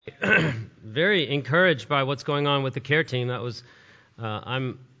very encouraged by what's going on with the care team. That was,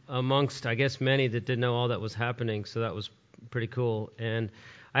 I'm amongst, I guess, many that didn't know all that was happening, so that was pretty cool. And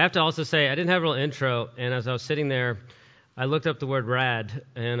I have to also say, I didn't have a real intro, and as I was sitting there, I looked up the word rad,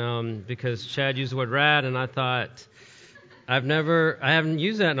 and because Chad used the word rad, and I thought, I haven't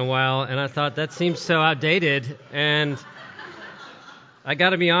used that in a while, and I thought that seems so outdated, and I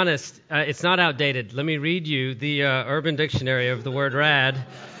got to be honest, it's not outdated. Let me read you the Urban Dictionary of the word rad.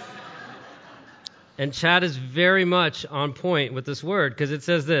 And Chad is very much on point with this word, because it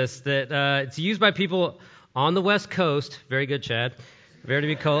says this, that it's used by people on the West Coast, very good, Chad, very to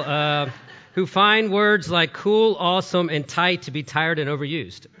be cool, who find words like cool, awesome, and tight to be tired and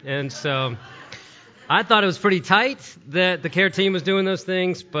overused. And so I thought it was pretty tight that the care team was doing those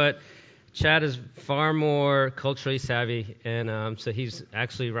things, but Chad is far more culturally savvy, and so he's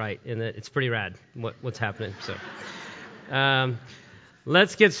actually right in that it's pretty rad what's happening. So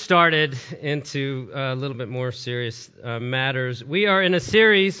let's get started into a little bit more serious matters. We are in a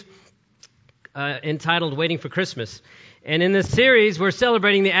series entitled Waiting for Christmas. And in this series, we're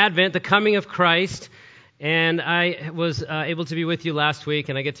celebrating the Advent, the coming of Christ. And I was able to be with you last week,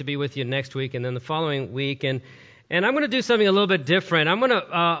 and I get to be with you next week and then the following week. And I'm going to do something a little bit different. I'm going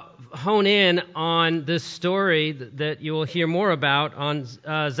to hone in on this story that you will hear more about on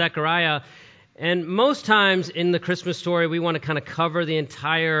Zechariah. And most times in the Christmas story, we want to kind of cover the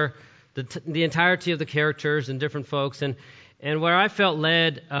entirety of the characters and different folks. And where I felt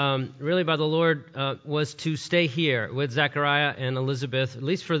led really by the Lord was to stay here with Zechariah and Elizabeth, at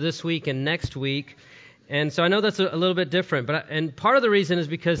least for this week and next week. And so I know that's a little bit different, and part of the reason is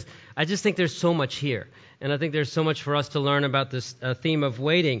because I just think there's so much here. And I think there's so much for us to learn about this theme of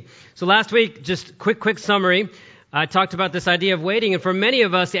waiting. So last week, just quick summary, I talked about this idea of waiting. And for many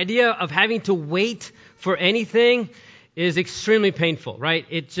of us, the idea of having to wait for anything is extremely painful, right?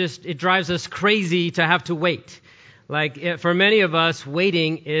 It drives us crazy to have to wait. For many of us,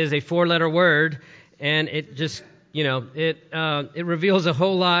 waiting is a 4-letter word, and it just, it reveals a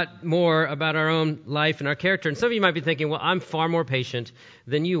whole lot more about our own life and our character. And some of you might be thinking, well, I'm far more patient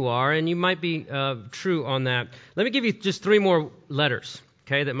than you are, and you might be true on that. Let me give you just 3 more letters,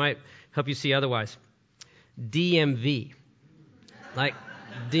 okay, that might help you see otherwise. DMV.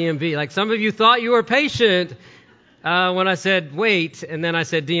 DMV. Some of you thought you were patient when I said wait, and then I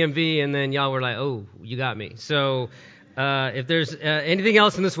said DMV, and then y'all were like, oh, you got me. So if there's anything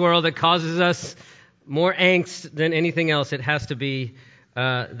else in this world that causes us more angst than anything else, it has to be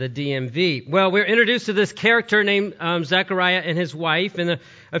the DMV. Well, we're introduced to this character named Zechariah and his wife, and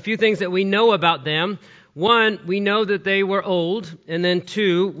a few things that we know about them. 1, we know that they were old, and then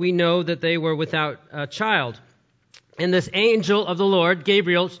 2, we know that they were without a child. And this angel of the Lord,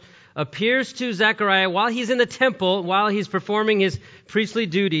 Gabriel, appears to Zechariah while he's in the temple, while he's performing his priestly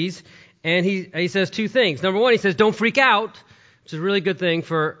duties, and he says 2 things. Number 1, he says, don't freak out, which is a really good thing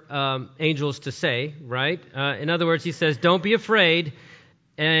for angels to say, right? In other words, he says, don't be afraid.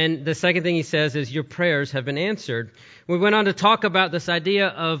 And the second thing he says is, your prayers have been answered. We went on to talk about this idea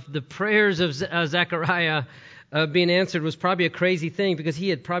of the prayers of Zechariah being answered was probably a crazy thing because he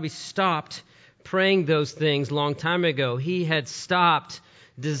had probably stopped praying those things a long time ago. He had stopped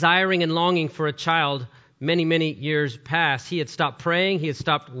desiring and longing for a child many years past. He had stopped praying. He had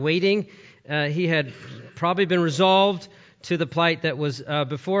stopped waiting. He had probably been resolved to the plight that was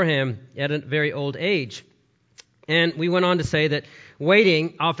before him at a very old age. And we went on to say that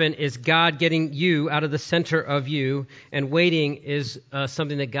waiting often is God getting you out of the center of you, and waiting is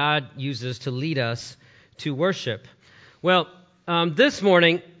something that God uses to lead us to worship. Well, this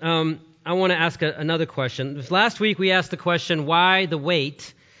morning, I want to ask another question. Last week, we asked the question, why the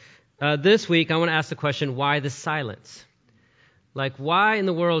wait? This week, I want to ask the question, why the silence? Why in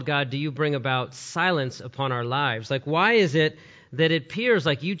the world, God, do you bring about silence upon our lives? Why is it that it appears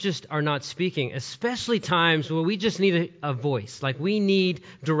like you just are not speaking, especially times where we just need a voice, we need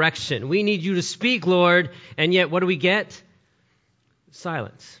direction. We need you to speak, Lord, and yet what do we get?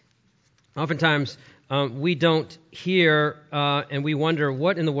 Silence. Oftentimes, we don't hear, and we wonder,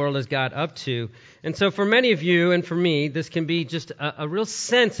 what in the world is God up to? And so for many of you, and for me, this can be just a real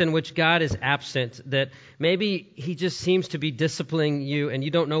sense in which God is absent, that maybe he just seems to be disciplining you, and you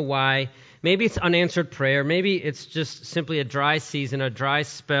don't know why. Maybe it's unanswered prayer. Maybe it's just simply a dry season, a dry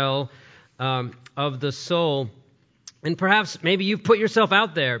spell of the soul. And perhaps maybe you've put yourself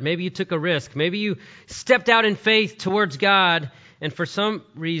out there. Maybe you took a risk. Maybe you stepped out in faith towards God, and for some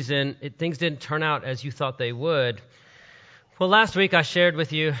reason, things didn't turn out as you thought they would. Well, last week I shared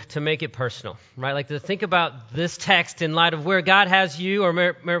with you to make it personal, right? To think about this text in light of where God has you or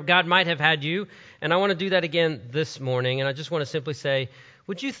where God might have had you. And I want to do that again this morning. And I just want to simply say,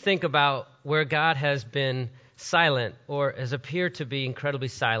 would you think about where God has been silent or has appeared to be incredibly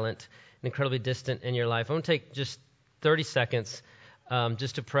silent and incredibly distant in your life? I'm going to take just 30 seconds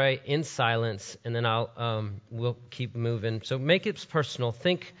just to pray in silence, and then we'll keep moving. So make it personal.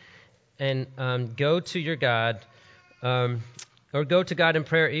 Think and go to your God, or go to God in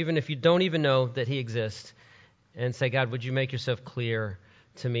prayer, even if you don't even know that He exists, and say, God, would you make yourself clear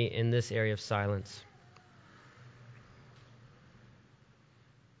to me in this area of silence?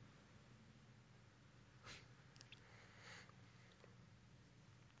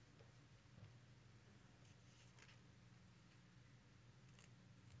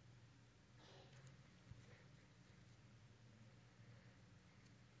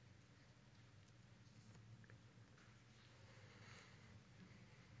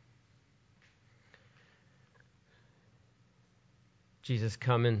 Jesus,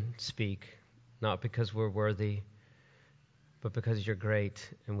 come and speak, not because we're worthy, but because you're great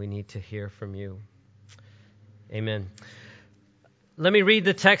and we need to hear from you. Amen. Let me read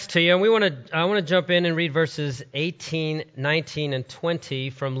the text to you, and I want to jump in and read verses 18, 19, and 20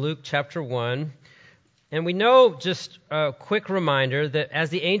 from Luke chapter 1. And we know, just a quick reminder, that as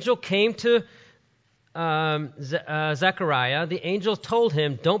the angel came to Zechariah, the angel told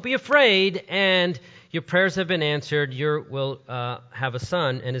him, don't be afraid, and your prayers have been answered. You will have a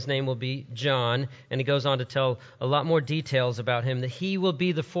son, and his name will be John. And he goes on to tell a lot more details about him, that he will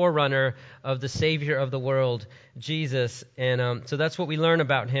be the forerunner of the Savior of the world, Jesus. And so that's what we learn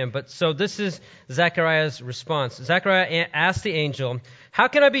about him. But so this is Zechariah's response. Zechariah asked the angel, how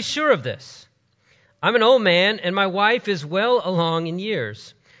can I be sure of this? I'm an old man, and my wife is well along in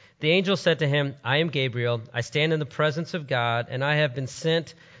years. The angel said to him, I am Gabriel. I stand in the presence of God, and I have been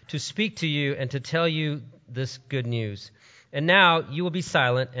sent to speak to you and to tell you this good news. And now you will be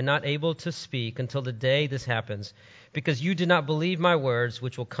silent and not able to speak until the day this happens, because you did not believe my words,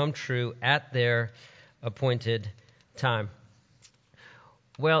 which will come true at their appointed time.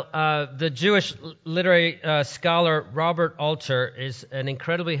 Well, the Jewish literary scholar Robert Alter is an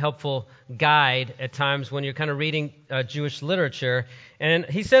incredibly helpful guide at times when you're kind of reading Jewish literature. And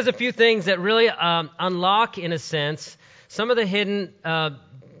he says a few things that really unlock, in a sense, some of the hidden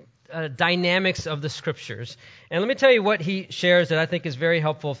dynamics of the Scriptures. And let me tell you what he shares that I think is very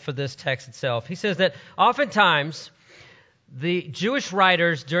helpful for this text itself. He says that oftentimes the Jewish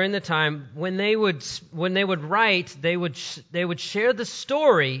writers during the time, when they would write, they would share the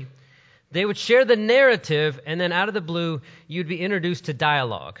story, they would share the narrative, and then out of the blue, you'd be introduced to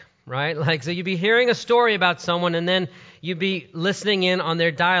dialogue, right? Like, so you'd be hearing a story about someone, and then you'd be listening in on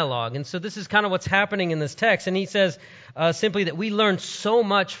their dialogue. And so this is kind of what's happening in this text. And he says simply that we learn so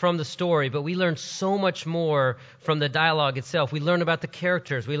much from the story, but we learn so much more from the dialogue itself. We learn about the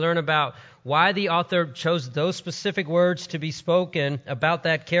characters. We learn about why the author chose those specific words to be spoken about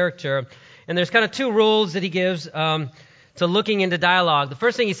that character. And there's kind of two rules that he gives to looking into dialogue. The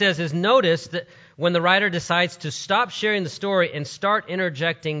first thing he says is notice that when the writer decides to stop sharing the story and start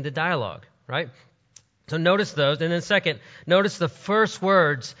interjecting the dialogue, right? So notice those. And then second, notice the first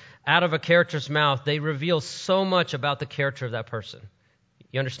words out of a character's mouth. They reveal so much about the character of that person.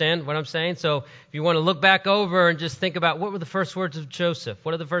 You understand what I'm saying? So if you want to look back over and just think about what were the first words of Joseph,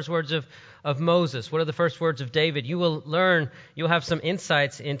 what are the first words of Moses, what are the first words of David, you'll have some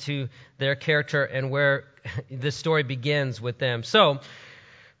insights into their character and where this story begins with them. So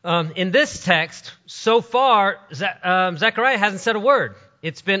in this text, so far, Zechariah hasn't said a word.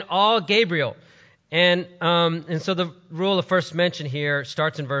 It's been all Gabriel. And so the rule of first mention here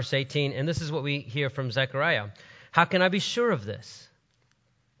starts in verse 18, and this is what we hear from Zechariah. How can I be sure of this?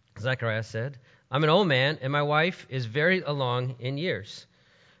 Zechariah said, I'm an old man, and my wife is very along in years.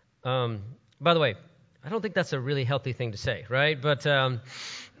 By the way, I don't think that's a really healthy thing to say, right? But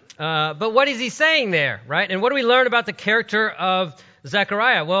what is he saying there, right? And what do we learn about the character of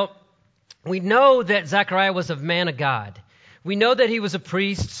Zechariah? Well, we know that Zechariah was a man of God. We know that he was a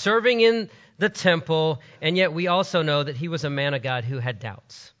priest serving in the temple, and yet we also know that he was a man of God who had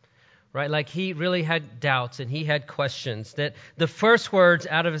doubts, right? Like he really had doubts and he had questions, that the first words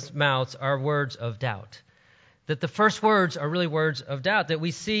out of his mouth are words of doubt, that the first words are really words of doubt, that we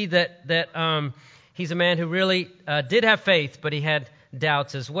see that he's a man who really did have faith, but he had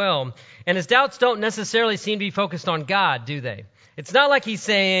doubts as well. And his doubts don't necessarily seem to be focused on God, do they? It's not like he's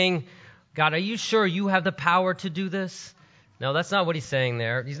saying, God, are you sure you have the power to do this? No, that's not what he's saying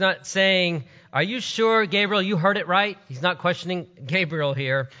there. He's not saying, are you sure, Gabriel, you heard it right? He's not questioning Gabriel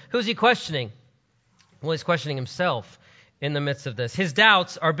here. Who's he questioning? Well, he's questioning himself in the midst of this. His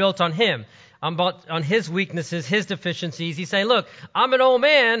doubts are built on him, on his weaknesses, his deficiencies. He's saying, look, I'm an old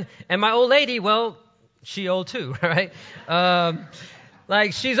man, and my old lady, well, she old too, right?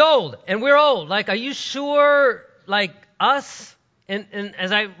 Like, she's old, and we're old. Like, are you sure, like, us? And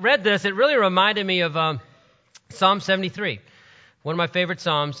as I read this, it really reminded me of Psalm 73. One of my favorite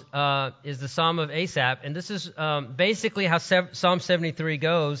Psalms is the Psalm of Asaph, and this is basically how Psalm 73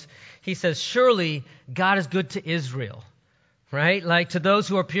 goes. He says, surely God is good to Israel, right? Like, to those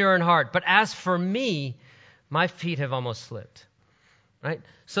who are pure in heart. But as for me, my feet have almost slipped, right?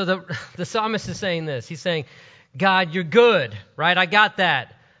 So the psalmist is saying this. He's saying, God, you're good, right? I got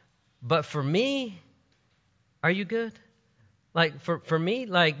that. But for me, are you good? Like, for me,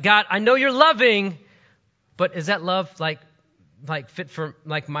 like, God, I know you're loving, but is that love like fit for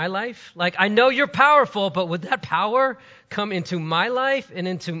like my life? Like, I know you're powerful, but would that power come into my life and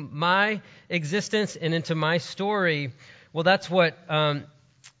into my existence and into my story? Well, that's what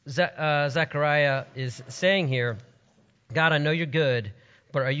Zechariah is saying here. God, I know you're good,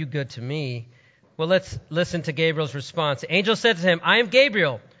 but are you good to me? Well, let's listen to Gabriel's response. The angel said to him, I am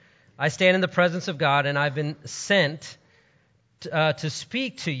Gabriel. I stand in the presence of God, and I've been sent to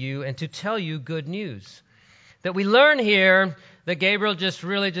speak to you and to tell you good news. That we learn here that Gabriel just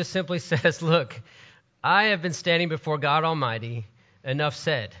simply says, look, I have been standing before God Almighty, enough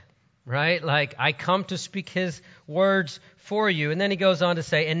said, right? Like, I come to speak his words for you. And then he goes on to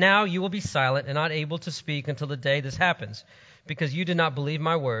say, and now you will be silent and not able to speak until the day this happens, because you did not believe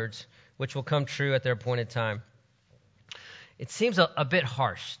my words, which will come true at their appointed time. It seems a bit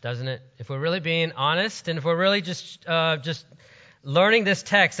harsh, doesn't it? If we're really being honest, and if we're really just learning this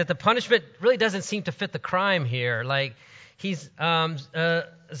text, that the punishment really doesn't seem to fit the crime here. Like,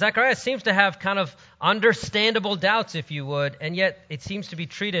 Zechariah seems to have kind of understandable doubts, if you would, and yet it seems to be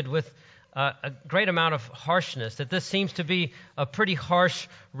treated with a great amount of harshness, that this seems to be a pretty harsh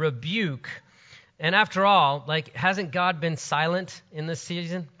rebuke. And after all, like, hasn't God been silent in this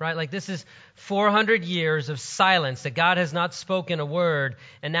season, right? Like, this is 400 years of silence, that God has not spoken a word,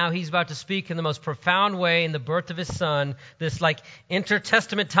 and now he's about to speak in the most profound way in the birth of his son, this, like,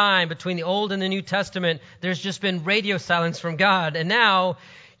 intertestament time between the Old and the New Testament. There's just been radio silence from God, and now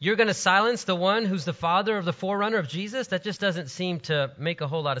you're going to silence the one who's the father of the forerunner of Jesus? That just doesn't seem to make a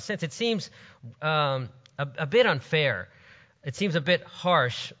whole lot of sense. It seems a bit unfair. It seems a bit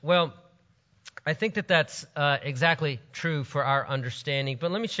harsh. Well, I think that that's exactly true for our understanding.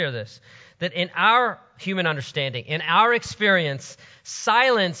 But let me share this, that in our human understanding, in our experience,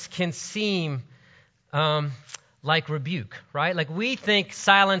 silence can seem like rebuke, right? Like, we think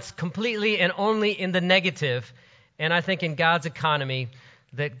silence completely and only in the negative. And I think in God's economy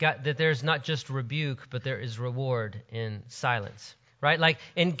that there's not just rebuke, but there is reward in silence, right? Like,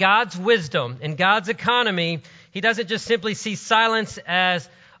 in God's wisdom, in God's economy, he doesn't just simply see silence as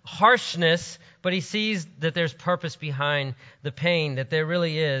harshness, but he sees that there's purpose behind the pain, that there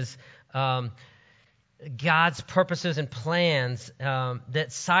really is God's purposes and plans, that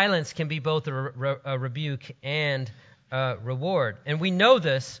silence can be both a rebuke and a reward. And we know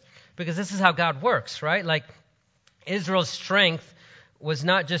this because this is how God works, right? Like, Israel's strength was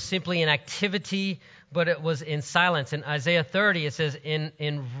not just simply in activity, but it was in silence. In Isaiah 30, it says,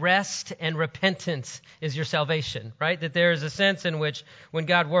 in rest and repentance is your salvation, right? That there is a sense in which when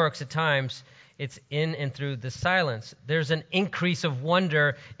God works at times, it's in and through the silence. There's an increase of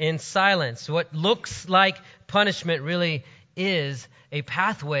wonder in silence. What looks like punishment really is a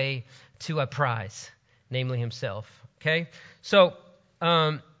pathway to a prize, namely himself, okay? So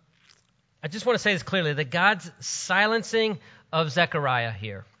I just want to say this clearly, that God's silencing of Zechariah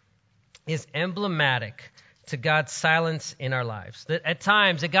here is emblematic to God's silence in our lives. That at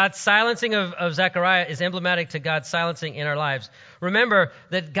times, that God's silencing of Zechariah is emblematic to God's silencing in our lives. Remember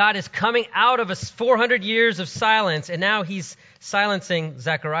that God is coming out of 400 years of silence, and now he's silencing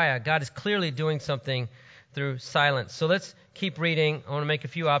Zechariah. God is clearly doing something through silence. So let's keep reading. I want to make a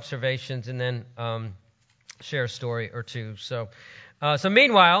few observations and then share a story or two. So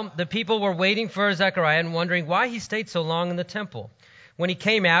meanwhile, the people were waiting for Zechariah and wondering why he stayed so long in the temple. When he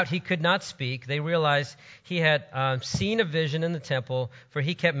came out, he could not speak. They realized he had seen a vision in the temple, for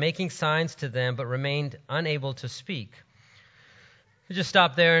he kept making signs to them, but remained unable to speak. We just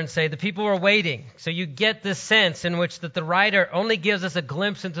stop there and say the people were waiting. So you get this sense in which that the writer only gives us a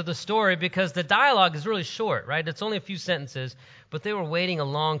glimpse into the story because the dialogue is really short, right? It's only a few sentences, but they were waiting a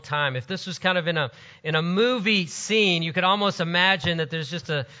long time. If this was kind of in a movie scene, you could almost imagine that there's just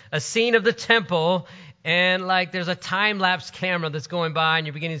a scene of the temple, and like there's a time-lapse camera that's going by, and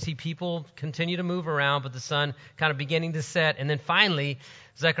you're beginning to see people continue to move around, but the sun kind of beginning to set. And then finally,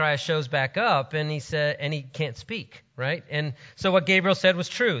 Zechariah shows back up, and he can't speak, right? And so what Gabriel said was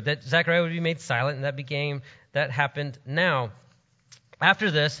true, that Zechariah would be made silent, and that happened now.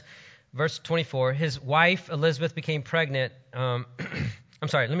 After this, verse 24, his wife Elizabeth became pregnant. I'm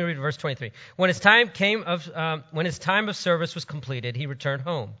sorry, let me read verse 23. When his time of service was completed, he returned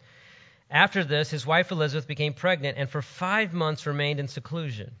home. After this, his wife Elizabeth became pregnant and for 5 months remained in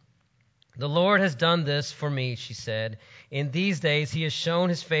seclusion. The Lord has done this for me, she said. In these days he has shown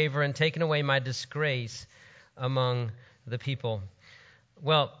his favor and taken away my disgrace among the people.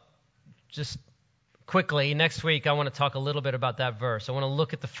 Well, just quickly, next week I want to talk a little bit about that verse. I want to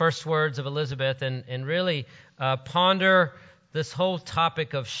look at the first words of Elizabeth and really ponder this whole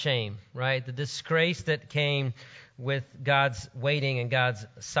topic of shame, right? The disgrace that came with God's waiting and God's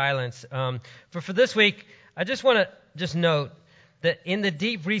silence. For this week, I just want to note that in the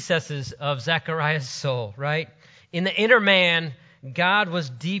deep recesses of Zechariah's soul, right, in the inner man, God was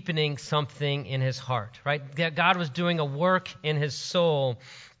deepening something in his heart, right? God was doing a work in his soul.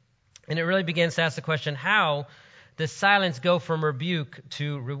 And it really begins to ask the question, how does silence go from rebuke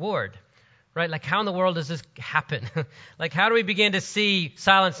to reward? Right? Like, how in the world does this happen? Like, how do we begin to see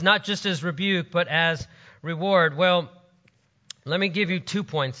silence not just as rebuke, but as reward? Well, let me give you 2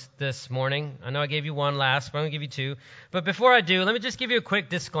 points this morning. I know I gave you one last, but I'm going to give you 2. But before I do, let me just give you a quick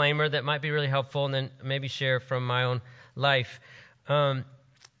disclaimer that might be really helpful and then maybe share from my own life. The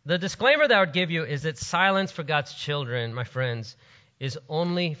disclaimer that I would give you is that silence for God's children, my friends, is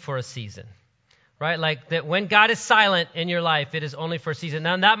only for a season. Right? Like that when God is silent in your life, it is only for a season.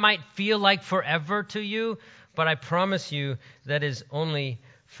 Now, that might feel like forever to you, but I promise you that is only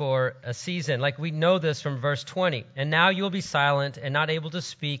for a season. Like we know this from verse 20. And now you will be silent and not able to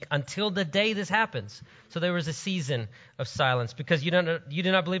speak until the day this happens. So there was a season of silence because you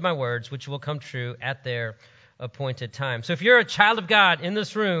do not believe my words, which will come true at their appointed time. So if you're a child of God in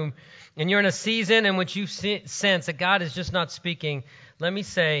this room and you're in a season in which you sense that God is just not speaking, let me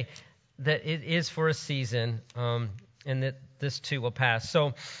say that it is for a season and that this too will pass.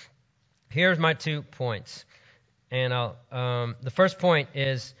 So here's my 2 points. And the first point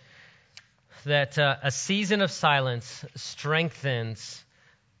is that a season of silence strengthens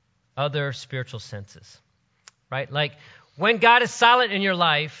other spiritual senses, right? Like when God is silent in your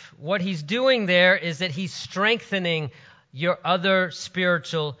life, what he's doing there is that he's strengthening your other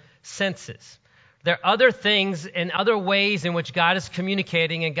spiritual senses. There are other things and other ways in which God is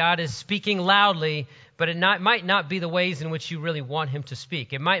communicating and God is speaking loudly, but it might not be the ways in which you really want him to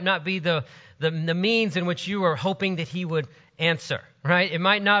speak. It might not be the means in which you were hoping that he would answer, right? It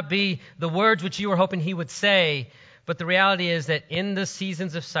might not be the words which you were hoping he would say, but the reality is that in the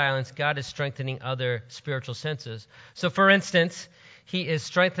seasons of silence, God is strengthening other spiritual senses. So for instance, he is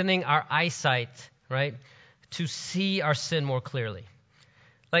strengthening our eyesight, right, to see our sin more clearly.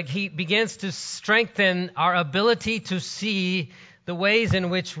 Like he begins to strengthen our ability to see the ways in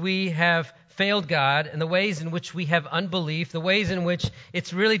which we have failed God and the ways in which we have unbelief, the ways in which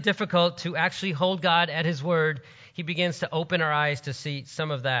it's really difficult to actually hold God at his word. He begins to open our eyes to see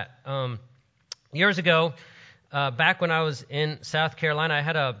some of that. Years ago, back when I was in South Carolina, I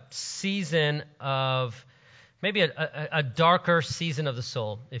had a season of maybe a darker season of the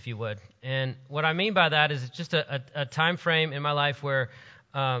soul, if you would. And what I mean by that is it's just a time frame in my life where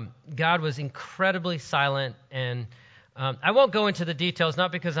God was incredibly silent, and I won't go into the details,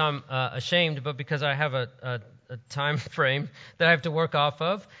 not because I'm ashamed, but because I have a time frame that I have to work off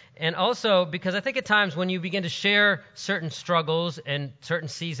of, and also because I think at times when you begin to share certain struggles and certain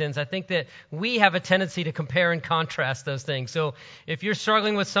seasons, I think that we have a tendency to compare and contrast those things. So if you're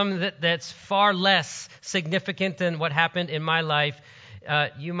struggling with something that's far less significant than what happened in my life,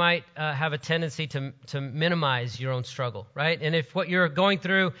 you might have a tendency to minimize your own struggle, right? And if what you're going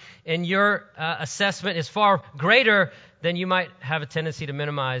through in your assessment is far greater, then you might have a tendency to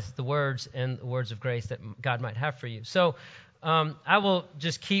minimize the words and the words of grace that God might have for you. So I will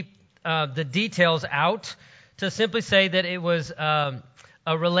just keep the details out to simply say that it was a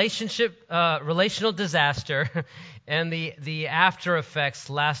relational disaster, and the after effects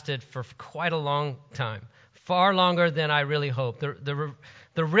lasted for quite a long time. Far longer than I really hoped.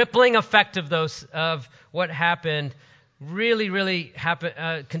 The rippling effect of what happened really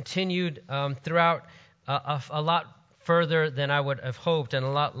happened, continued throughout a lot further than I would have hoped and a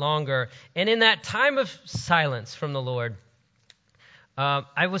lot longer. And in that time of silence from the Lord,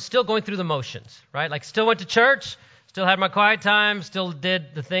 I was still going through the motions, right? Like still went to church, still had my quiet time, still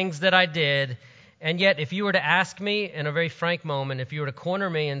did the things that I did. And yet, if you were to ask me in a very frank moment, if you were to corner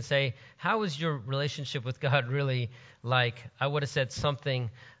me and say, how is your relationship with God really like? I would have said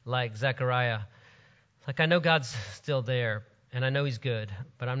something like Zechariah. Like, I know God's still there, and I know he's good,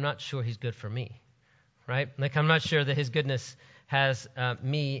 but I'm not sure he's good for me, right? Like, I'm not sure that his goodness has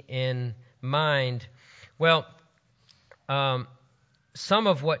me in mind. Well, some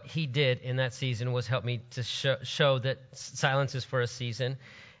of what he did in that season was help me to show that silence is for a season.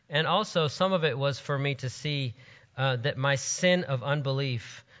 And also some of it was for me to see that my sin of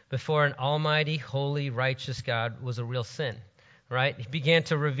unbelief before an almighty, holy, righteous God was a real sin, right? He began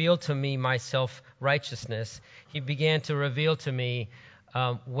to reveal to me my self-righteousness. He began to reveal to me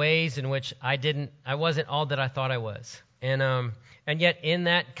ways in which I wasn't all that I thought I was. And yet in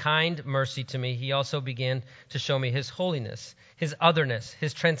that kind mercy to me, he also began to show me his holiness, his otherness,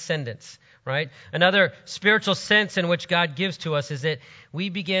 his transcendence, right? Another spiritual sense in which God gives to us is that we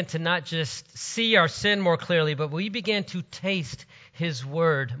began to not just see our sin more clearly, but we began to taste his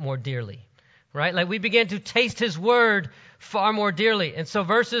word more dearly, right? Like we began to taste his word far more dearly. And so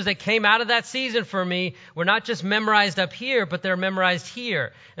verses that came out of that season for me were not just memorized up here, but they're memorized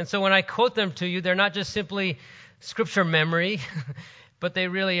here. And so when I quote them to you, they're not just simply scripture memory, but they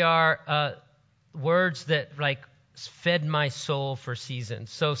really are words that like fed my soul for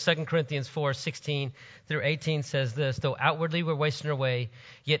seasons. So 2 Corinthians 4:16 through 18 says this: though outwardly we're wasting away,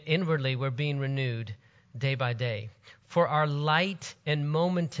 yet inwardly we're being renewed day by day. For our light and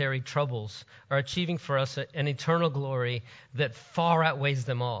momentary troubles are achieving for us an eternal glory that far outweighs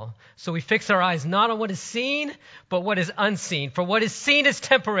them all. So we fix our eyes not on what is seen, but what is unseen. For what is seen is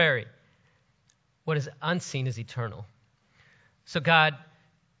temporary. What is unseen is eternal. So God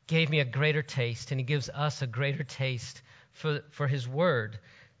gave me a greater taste, and he gives us a greater taste for his word.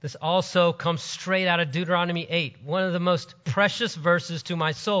 This also comes straight out of Deuteronomy 8, one of the most precious verses to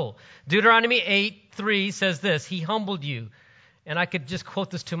my soul. Deuteronomy 8:3 says this: he humbled you. And I could just quote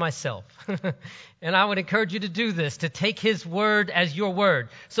this to myself. And I would encourage you to do this, to take his word as your word.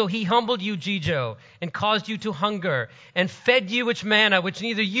 So he humbled you, Gijo, and caused you to hunger, and fed you with manna, which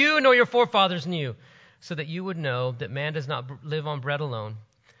neither you nor your forefathers knew, so that you would know that man does not live on bread alone,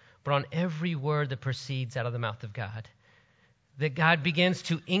 but on every word that proceeds out of the mouth of God. That God begins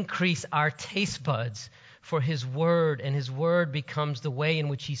to increase our taste buds for his word, and his word becomes the way in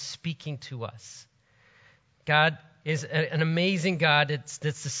which he's speaking to us. God is an amazing God. It's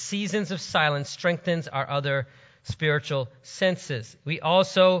the seasons of silence strengthens our other spiritual senses. We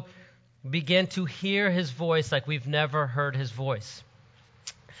also begin to hear his voice like we've never heard his voice.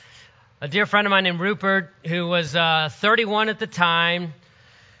 A dear friend of mine named Rupert, who was 31 at the time,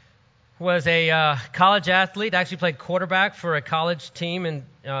 was a college athlete, actually played quarterback for a college team in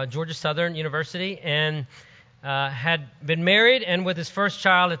Georgia Southern University, and had been married, and with his first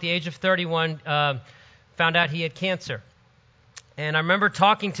child at the age of 31, found out he had cancer. And I remember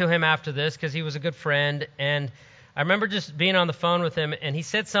talking to him after this because he was a good friend, and I remember just being on the phone with him, and he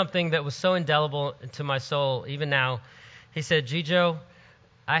said something that was so indelible to my soul, even now. He said, Gijo,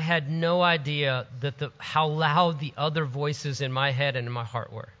 I had no idea that how loud the other voices in my head and in my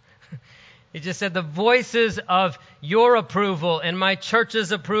heart were. He just said the voices of your approval and my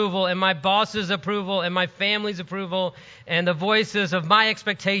church's approval and my boss's approval and my family's approval and the voices of my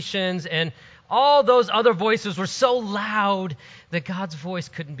expectations and all those other voices were so loud that God's voice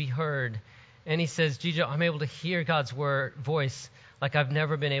couldn't be heard. And he says, Gijo, I'm able to hear God's voice like I've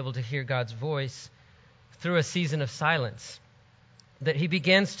never been able to hear God's voice through a season of silence. That he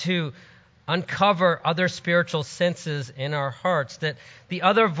begins to uncover other spiritual senses in our hearts, that the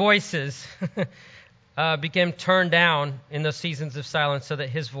other voices became turned down in those seasons of silence so that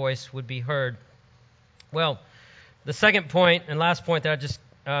his voice would be heard. Well, the second point and last point that I just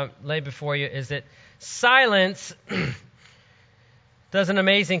lay before you is that silence does an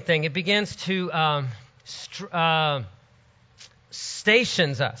amazing thing. It begins to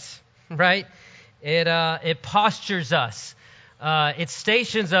stations us, right? It postures us. It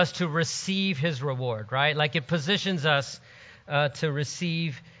stations us to receive his reward, right? Like it positions us to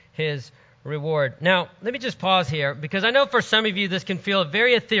receive his reward. Now, let me just pause here, because I know for some of you this can feel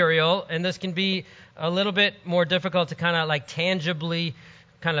very ethereal, and this can be a little bit more difficult to kind of like tangibly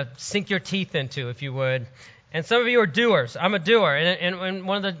kind of sink your teeth into, if you would. And some of you are doers. I'm a doer. And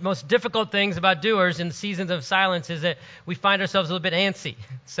one of the most difficult things about doers in the seasons of silence is that we find ourselves a little bit antsy.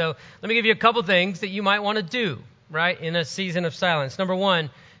 So let me give you a couple things that you might want to do, right, in a season of silence. Number one,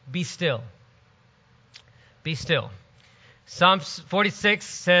 be still. Be still. Psalm 46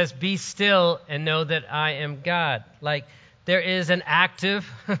 says, be still and know that I am God. Like there is an active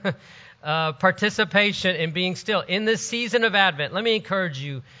participation in being still. In this season of Advent, let me encourage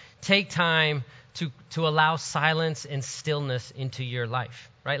you, take time to allow silence and stillness into your life,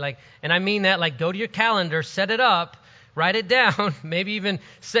 right? Like, and I mean that, like, go to your calendar, set it up, write it down, maybe even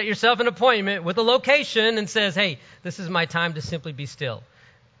set yourself an appointment with a location and says, hey, this is my time to simply be still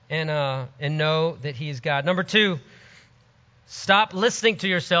and know that he is God. Number two, stop listening to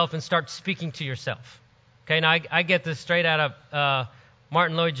yourself and start speaking to yourself. Okay, now I get this straight out of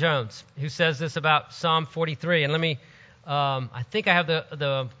Martin Lloyd-Jones, who says this about Psalm 43. And let me, I think I have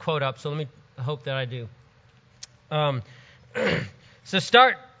the quote up, so let me hope that I do. So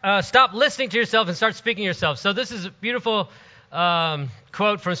stop listening to yourself and start speaking to yourself. So this is a beautiful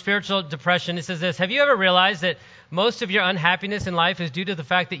quote from Spiritual Depression. It says this: have you ever realized that most of your unhappiness in life is due to the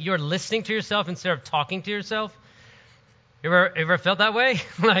fact that you're listening to yourself instead of talking to yourself? You ever felt that way?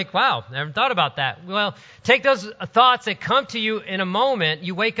 Like, wow, I haven't thought about that. Well, take those thoughts that come to you in a moment.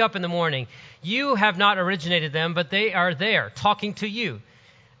 You wake up in the morning. You have not originated them, but they are there talking to you.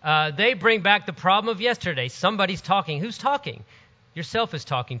 They bring back the problem of yesterday. Somebody's talking. Who's talking? Yourself is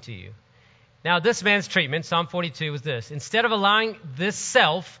talking to you. Now, this man's treatment, Psalm 42, was this. Instead of allowing this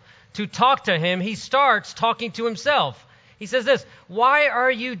self to talk to him, he starts talking to himself. He says this: why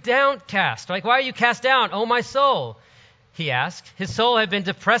are you downcast? Like, why are you cast down, oh my soul? He asked. His soul had been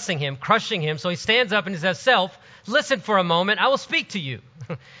depressing him, crushing him. So he stands up and he says, self, listen for a moment. I will speak to you.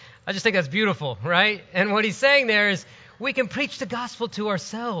 I just think that's beautiful, right? And what he's saying there is we can preach the gospel to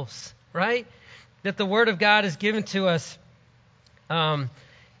ourselves, right? That the word of God is given to us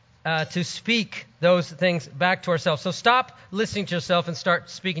to speak those things back to ourselves. So stop listening to yourself and start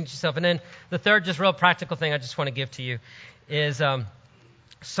speaking to yourself. And then the third, just real practical thing I just want to give to you is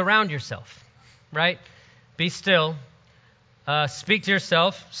surround yourself, right? Be still. Speak to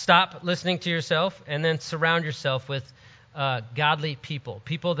yourself, stop listening to yourself, and then surround yourself with godly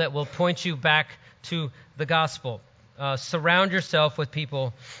people that will point you back to the gospel. Surround yourself with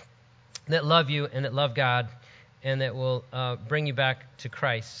people that love you and that love God and that will bring you back to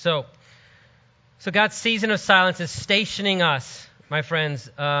Christ. So God's season of silence is stationing us, my friends,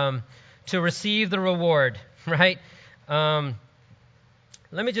 to receive the reward, right? Let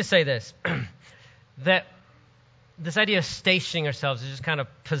me just say this, that this idea of stationing ourselves is just kind of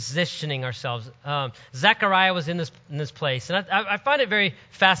positioning ourselves. Zechariah was in this place, and I find it very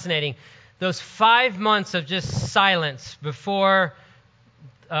fascinating. Those 5 months of just silence before,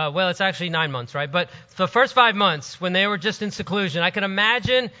 well, it's actually 9 months, right? But the first 5 months when they were just in seclusion, I can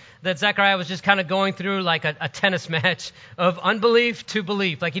imagine that Zechariah was just kind of going through like a tennis match of unbelief to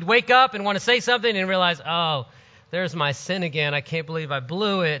belief. Like he'd wake up and want to say something and realize, oh, there's my sin again. I can't believe I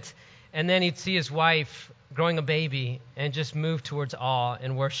blew it. And then he'd see his wife growing a baby and just move towards awe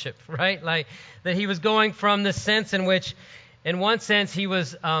and worship, right? Like that he was going from the sense in which, in one sense, he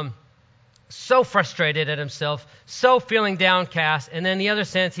was so frustrated at himself, so feeling downcast, and then the other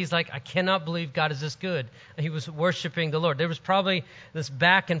sense, he's like, I cannot believe God is this good. And he was worshiping the Lord. There was probably this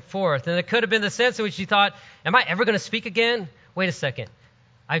back and forth, and it could have been the sense in which he thought, am I ever going to speak again? Wait a second.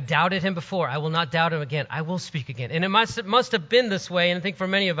 I've doubted him before. I will not doubt him again. I will speak again. And it must have been this way, and I think for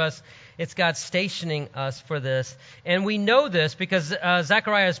many of us, it's God stationing us for this. And we know this because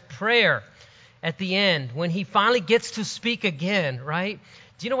Zechariah's prayer at the end, when he finally gets to speak again, right?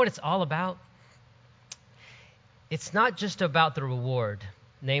 Do you know what it's all about? It's not just about the reward,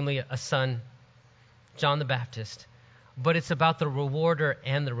 namely a son, John the Baptist, but it's about the rewarder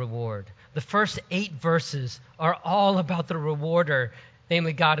and the reward. The first 8 verses are all about the rewarder,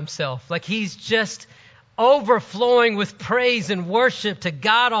 namely God himself. Like he's just overflowing with praise and worship to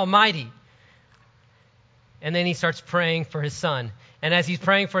God Almighty. And then he starts praying for his son. And as he's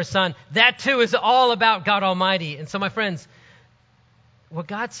praying for his son, that too is all about God Almighty. And so, my friends, what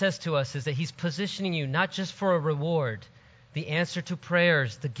God says to us is that he's positioning you not just for a reward, the answer to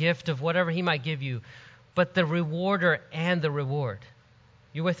prayers, the gift of whatever he might give you, but the rewarder and the reward.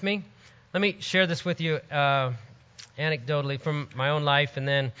 You with me? Let me share this with you anecdotally from my own life, and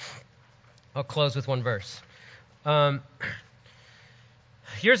then I'll close with one verse.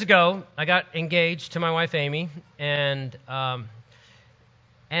 Years ago, I got engaged to my wife, Amy, and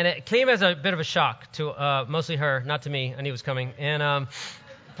it came as a bit of a shock to mostly her, not to me. I knew it was coming. And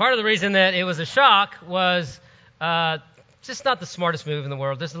part of the reason that it was a shock was just not the smartest move in the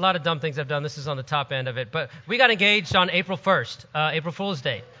world. There's a lot of dumb things I've done. This is on the top end of it. But we got engaged on April 1st, April Fool's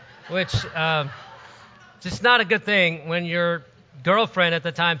Day, which just not a good thing when your girlfriend at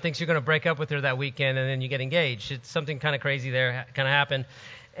the time thinks you're going to break up with her that weekend and then you get engaged. It's something kind of crazy there kind of happened.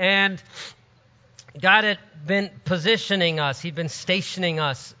 And God had been positioning us. He'd been stationing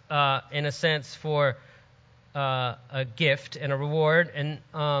us, in a sense, for a gift and a reward. And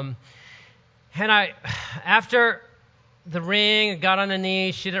I, after the ring, got on the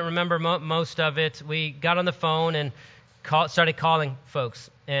knees. She didn't remember most of it. We got on the phone and started calling folks,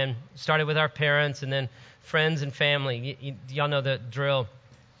 and started with our parents and then friends and family. Y'all know the drill.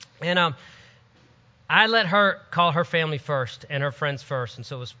 And I let her call her family first and her friends first. And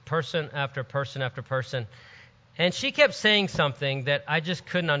so it was person after person after person. And she kept saying something that I just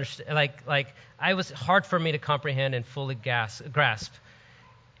couldn't understand. Like it was hard for me to comprehend and fully grasp.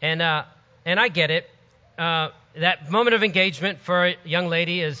 And I get it. That moment of engagement for a young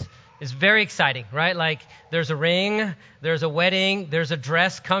lady is very exciting, right? Like there's a ring, there's a wedding, there's a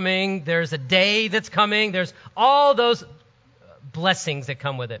dress coming, there's a day that's coming, there's all those blessings that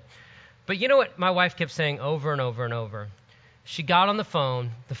come with it. But you know what my wife kept saying over and over and over? She got on the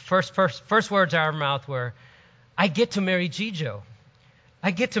phone, the first words out of her mouth were, I get to marry Gijo.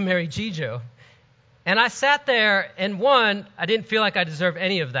 I get to marry Gijo. And I sat there, and one, I didn't feel like I deserved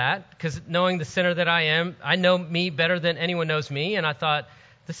any of that, because knowing the sinner that I am, I know me better than anyone knows me, and I thought,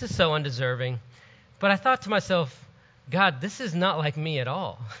 this is so undeserving. But I thought to myself, God, this is not like me at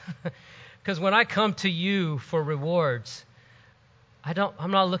all. Because when I come to you for rewards,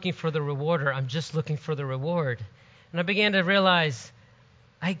 I'm not looking for the rewarder, I'm just looking for the reward. And I began to realize,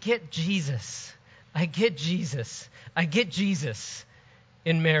 I get Jesus. I get Jesus. I get Jesus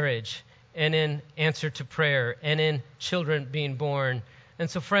in marriage and in answer to prayer and in children being born. And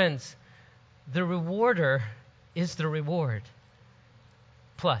so, friends, the rewarder is the reward,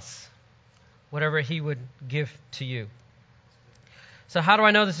 plus whatever he would give to you. So how do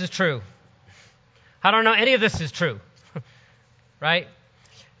I know this is true? How do I know any of this is true? Right?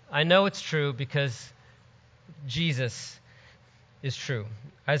 I know it's true because Jesus is true.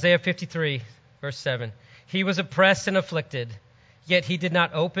 Isaiah 53, verse 7. He was oppressed and afflicted, yet he did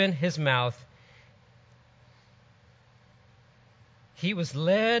not open his mouth. He was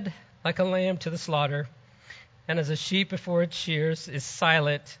led like a lamb to the slaughter, and as a sheep before its shears is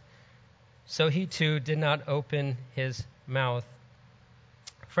silent, so he too did not open his mouth.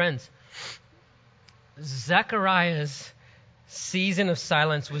 Friends, Zechariah's season of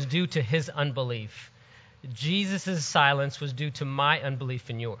silence was due to his unbelief. Jesus' silence was due to my unbelief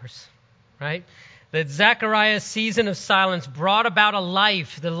and yours, right? That Zechariah's season of silence brought about a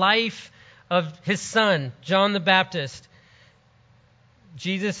life, the life of his son, John the Baptist.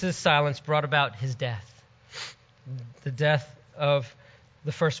 Jesus' silence brought about his death, the death of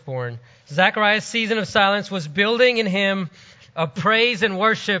the firstborn. Zechariah's season of silence was building in him a praise and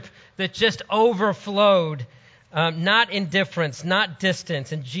worship that just overflowed, not indifference, not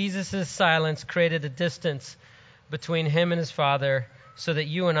distance. And Jesus' silence created a distance between him and his Father so that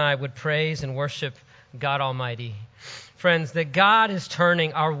you and I would praise and worship God Almighty. Friends, that God is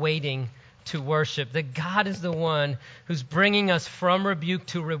turning our waiting to worship. That God is the one who's bringing us from rebuke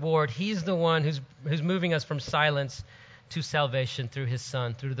to reward. He's the one who's moving us from silence to salvation through his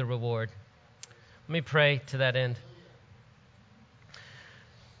Son, through the reward. Let me pray to that end.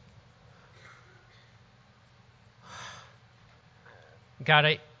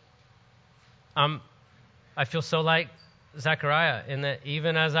 God, I feel so like Zechariah in that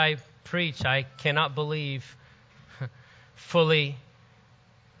even as I preach, I cannot believe fully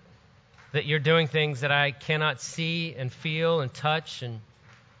that you're doing things that I cannot see and feel and touch,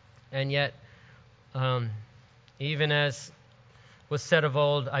 and yet, even as was said of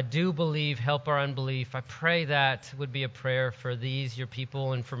old, I do believe, help our unbelief. I pray that would be a prayer for these, your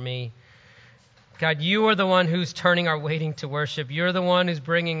people, and for me. God, you are the one who's turning our waiting to worship. You're the one who's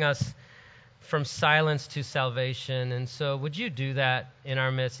bringing us from silence to salvation. And so would you do that in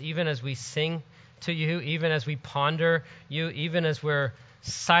our midst, even as we sing to you, even as we ponder you, even as we're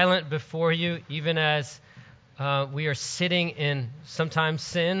silent before you, even as we are sitting in sometimes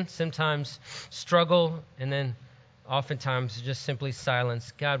sin, sometimes struggle, and then oftentimes just simply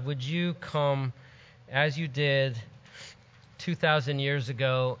silence. God, would you come as you did 2,000 years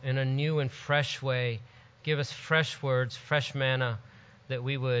ago in a new and fresh way, give us fresh words, fresh manna that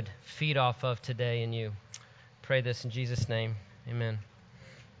we would feed off of today in you. Pray this in Jesus' name. Amen.